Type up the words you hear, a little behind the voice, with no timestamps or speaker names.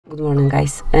Good morning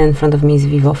guys, in front of me is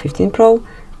VIVO V15 Pro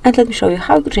and let me show you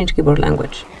how to change keyboard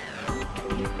language.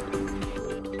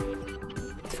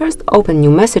 First, open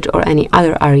new message or any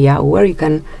other area where you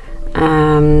can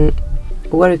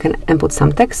input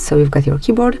some text. So you've got your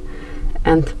keyboard,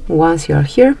 and once you're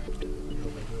here,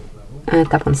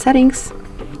 tap on settings,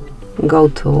 go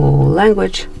to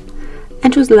language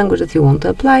and choose the language that you want to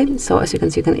apply. So as you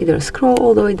can see, you can either scroll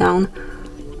all the way down.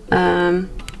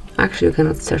 Actually you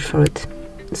cannot search for it,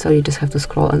 so you just have to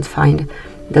scroll and find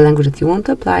the language that you want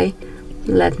to apply.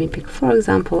 Let me pick, for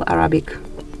example, Arabic.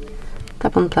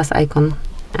 Tap on plus icon,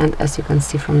 and as you can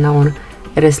see from now on,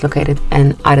 it is located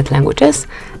in added languages.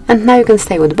 And now you can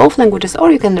stay with both languages, or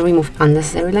you can remove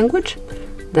unnecessary language,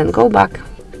 then go back,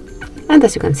 and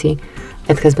as you can see,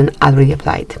 it has been already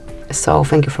applied. So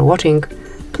thank you for watching.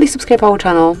 Please subscribe our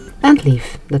channel and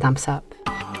leave the thumbs up.